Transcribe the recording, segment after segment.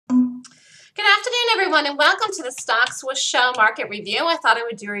everyone, and welcome to the Stock Swoosh Show Market Review. I thought I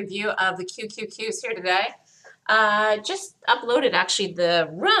would do a review of the QQQs here today. Just uploaded actually the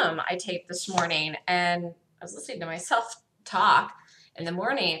room I taped this morning, and I was listening to myself talk in the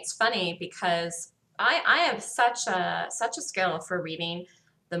morning. It's funny because I have such a skill for reading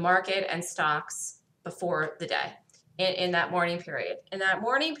the market and stocks before the day in that morning period. In that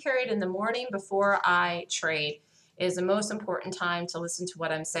morning period, in the morning before I trade, is the most important time to listen to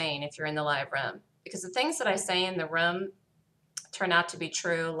what I'm saying if you're in the live room. Because the things that I say in the room turn out to be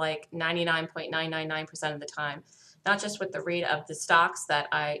true like 99.999% of the time. Not just with the read of the stocks that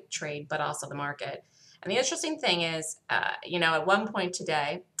I trade, but also the market. And the interesting thing is, at one point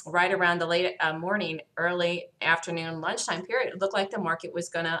today, right around the late morning, early afternoon, lunchtime period, it looked like the market was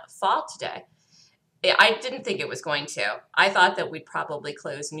going to fall today. I didn't think it was going to. I thought that we'd probably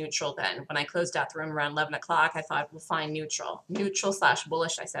close neutral then. When I closed out the room around 11 o'clock, I thought we'll find neutral.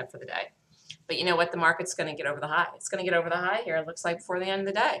 Neutral/bullish, I said, for the day. But you know what? The market's going to get over the high. It's going to get over the high here, it looks like, before the end of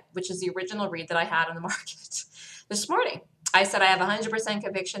the day, which is the original read that I had on the market this morning. I said I have 100%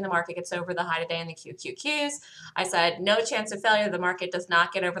 conviction the market gets over the high today in the QQQs. I said no chance of failure. The market does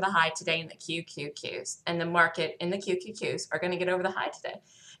not get over the high today in the QQQs. And the market in the QQQs are going to get over the high today.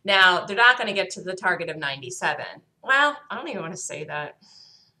 Now, they're not going to get to the target of 97. Well, I don't even want to say that.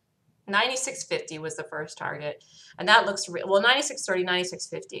 96.50 was the first target. And that looks, well, 96.30,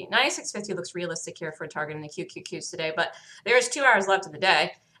 96.50. 96.50 looks realistic here for a target in the QQQs today. But there's 2 hours left of the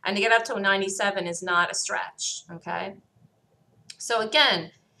day. And to get up to 97 is not a stretch, okay? So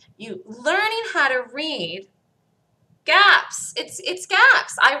again, you learning how to read gaps. It's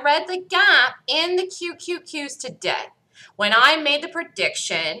gaps. I read the gap in the QQQs today. When I made the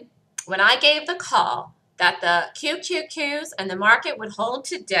prediction, when I gave the call that the QQQs and the market would hold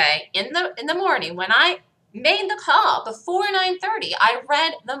today in the morning, when I made the call before 9:30, I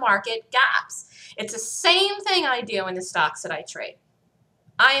read the market gaps. It's the same thing I do in the stocks that I trade.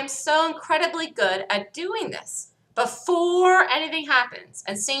 I am so incredibly good at doing this before anything happens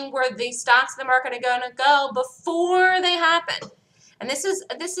and seeing where these stocks in the market are going to go before they happen. And this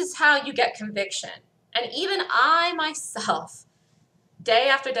is how you get conviction. And even I myself, day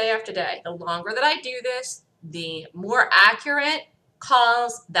after day after day, the longer that I do this, the more accurate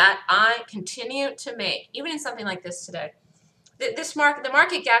calls that I continue to make, even in something like this today. The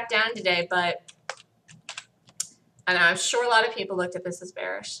market gapped down today, and I'm sure a lot of people looked at this as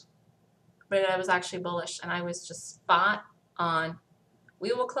bearish, but I was actually bullish, and I was just spot on.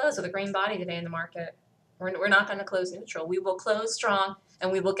 We will close with a green body today in the market. We're not going to close neutral. We will close strong,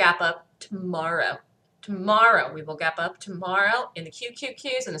 and we will gap up tomorrow. Tomorrow, we will gap up tomorrow in the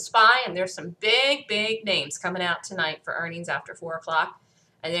QQQs and the SPY, and there's some big, big names coming out tonight for earnings after 4 o'clock,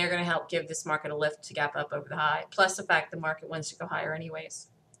 and they're going to help give this market a lift to gap up over the high, plus the fact the market wants to go higher anyways.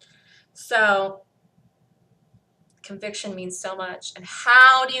 So conviction means so much. And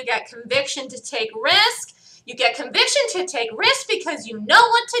how do you get conviction to take risk? You get conviction to take risk because you know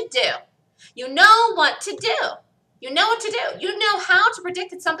what to do. You know what to do. You know what to do. You know how to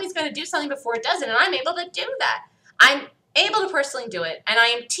predict that something's going to do something before it does it, and I'm able to do that. I'm able to personally do it, and I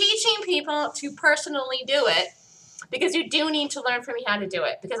am teaching people to personally do it because you do need to learn from me how to do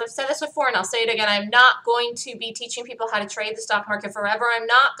it. Because I've said this before, and I'll say it again, I'm not going to be teaching people how to trade the stock market forever. I'm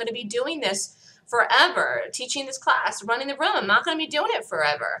not going to be doing this forever, teaching this class, running the room. I'm not going to be doing it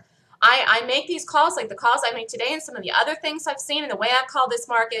forever. I make these calls like the calls I make today and some of the other things I've seen and the way I've called this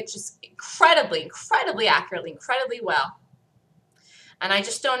market just incredibly, incredibly accurately, incredibly well. And I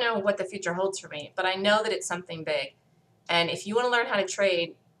just don't know what the future holds for me, but I know that it's something big. And if you want to learn how to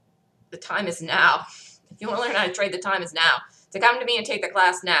trade, the time is now. If you want to learn how to trade, the time is now. To come to me and take the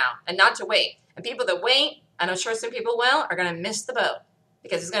class now and not to wait. And people that wait, and I'm sure some people will, are going to miss the boat.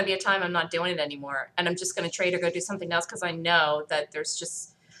 Because there's going to be a time I'm not doing it anymore. And I'm just going to trade or go do something else because I know that there's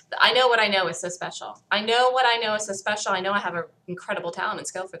just... I know what I know is so special. I know what I know is so special. I know I have an incredible talent and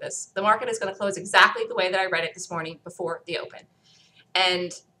skill for this. The market is going to close exactly the way that I read it this morning before the open.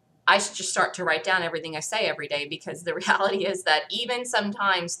 And I should just start to write down everything I say every day because the reality is that even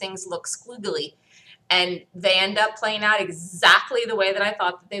sometimes things look squiggly and they end up playing out exactly the way that I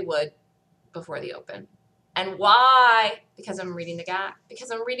thought that they would before the open. And why? Because I'm reading the gap. Because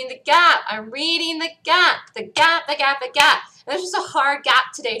I'm reading the gap. I'm reading the gap. The gap, the gap, the gap. And there's just a hard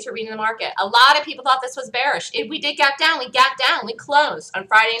gap today to read in the market. A lot of people thought this was bearish. If we did gap down, we gapped down. We closed on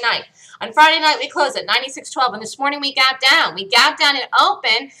Friday night. On Friday night, we closed at 96.12. And this morning, we gapped down. We gapped down and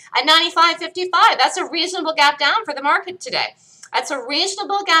open at 95.55. That's a reasonable gap down for the market today. That's a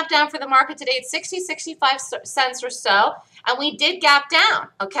reasonable gap down for the market today. It's 65 cents or so. And we did gap down,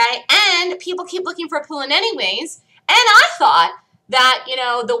 okay? And people keep looking for a pull-in anyways. And I thought that, you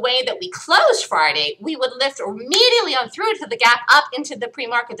know, the way that we closed Friday, we would lift immediately on through to the gap up into the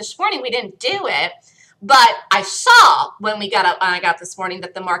pre-market this morning. We didn't do it, but I saw when I got up this morning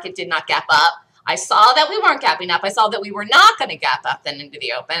that the market did not gap up. I saw that we weren't gapping up. I saw that we were not going to gap up then into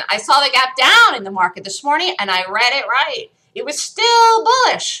the open. I saw the gap down in the market this morning, and I read it right. It was still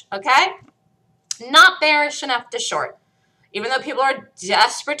bullish, okay? Not bearish enough to short, even though people are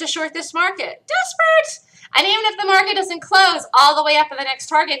desperate to short this market. Desperate! And even if the market doesn't close all the way up to the next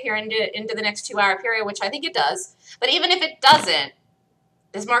target here into the next 2-hour period, which I think it does, but even if it doesn't,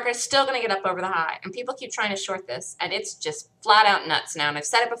 this market is still going to get up over the high. And people keep trying to short this, and it's just flat out nuts now. And I've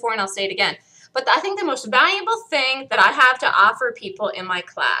said it before, and I'll say it again. But I think the most valuable thing that I have to offer people in my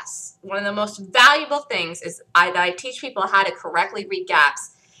class, one of the most valuable things is I teach people how to correctly read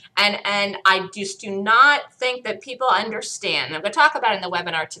gaps. And I just do not think that people understand. And I'm going to talk about it in the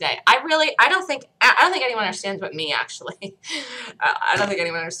webinar today. I don't think anyone understands but me, actually. I don't think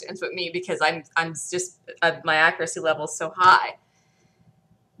anyone understands but me, because I'm just, my accuracy level is so high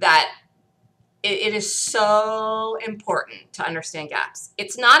that it is so important to understand gaps.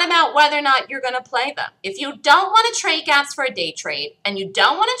 It's not about whether or not you're going to play them. If you don't want to trade gaps for a day trade, and you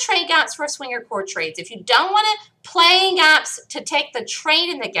don't want to trade gaps for swing or core trades, if you don't want to play gaps to take the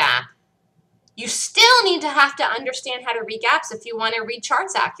trade in the gap, you still need to have to understand how to read gaps if you want to read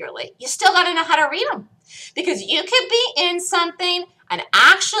charts accurately. You still got to know how to read them, because you could be in something and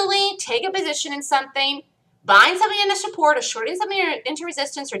actually take a position in something, buying something into support or shorting something into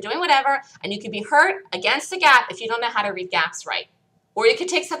resistance or doing whatever, and you could be hurt against the gap if you don't know how to read gaps right. Or you could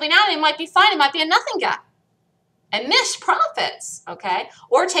take something out and it might be fine, it might be a nothing gap, and miss profits, okay?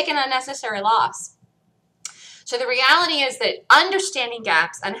 Or take an unnecessary loss. So the reality is that understanding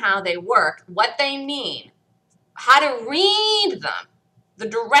gaps and how they work, what they mean, how to read them, the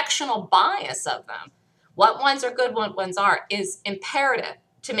directional bias of them, what ones are good, what ones aren't, is imperative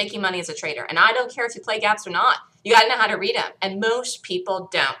to making money as a trader. And I don't care if you play gaps or not. You got to know how to read them. And most people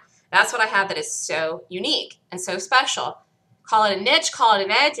don't. That's what I have that is so unique and so special. Call it a niche, call it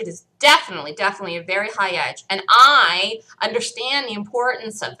an edge. It is definitely a very high edge. And I understand the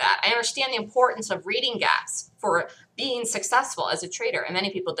importance of that. I understand the importance of reading gaps for being successful as a trader. And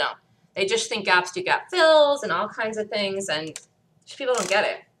many people don't. They just think gaps do gap fills and all kinds of things. And people don't get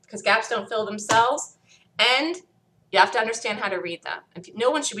it, because gaps don't fill themselves. And you have to understand how to read them. And no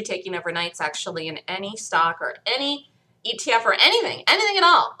one should be taking overnights, actually, in any stock or any ETF or anything at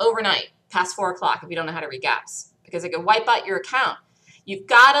all overnight past 4 o'clock if you don't know how to read gaps, because it could wipe out your account. You've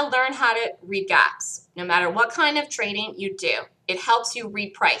got to learn how to read gaps, no matter what kind of trading you do. It helps you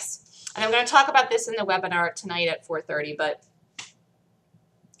read price. And I'm going to talk about this in the webinar tonight at 4:30, but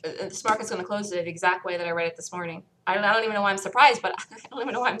this market's going to close the exact way that I read it this morning. I don't even know why I'm surprised, but I don't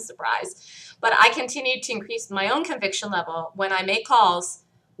even know why I'm surprised. But I continue to increase my own conviction level when I make calls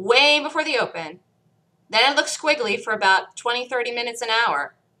way before the open. Then it looks squiggly for about 20, 30 minutes, an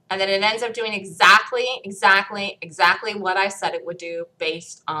hour. And then it ends up doing exactly what I said it would do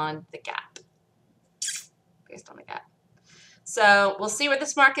based on the gap. So we'll see where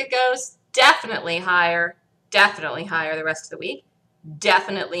this market goes. Definitely higher the rest of the week.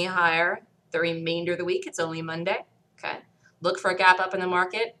 Definitely higher the remainder of the week. It's only Monday. Okay. Look for a gap up in the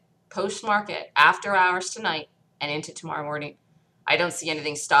market, post-market, after hours tonight, and into tomorrow morning. I don't see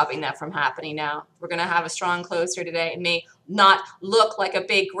anything stopping that from happening now. We're going to have a strong close here today. It may not look like a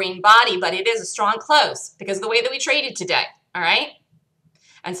big green body, but it is a strong close because of the way that we traded today. All right?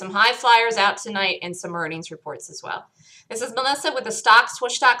 And some high flyers out tonight and some earnings reports as well. This is Melissa with the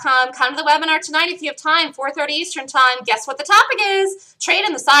StockSwoosh.com. Come to the webinar tonight if you have time, 4:30 Eastern Time. Guess what the topic is? Trade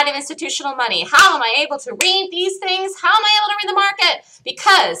on the side of institutional money. How am I able to read these things? How am I able to read the market?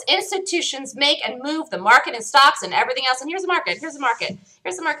 Because institutions make and move the market and stocks and everything else. And here's the market. Here's the market.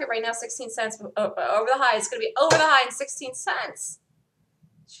 Here's the market right now, 16 cents over the high. It's going to be over the high in 16 cents.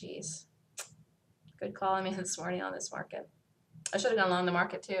 Jeez. Good call on me this morning on this market. I should have gone long the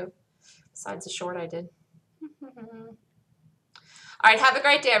market too, besides the short I did. All right, have a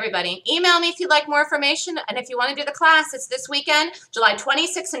great day, everybody. Email me if you'd like more information, and if you want to do the class, it's this weekend. July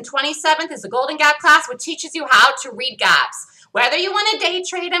 26th and 27th is the Golden Gap class, which teaches you how to read gaps. Whether you want to day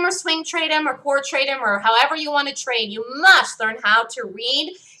trade them or swing trade them or core trade them or however you want to trade, you must learn how to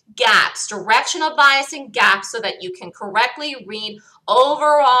read gaps, directional biasing gaps, so that you can correctly read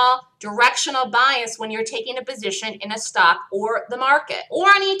overall directional bias when you're taking a position in a stock or the market or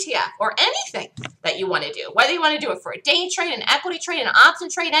an ETF or anything that you want to do, whether you want to do it for a day trade, an equity trade, an option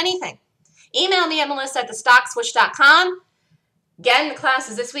trade, anything. Email me at melissa@thestockswoosh.com. Again, the class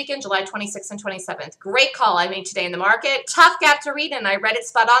is this weekend, July 26th and 27th. Great call I made today in the market. Tough gap to read, and I read it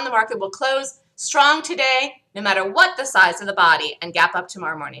spot on. The market will close strong today, no matter what the size of the body, and gap up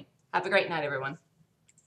tomorrow morning. Have a great night, everyone.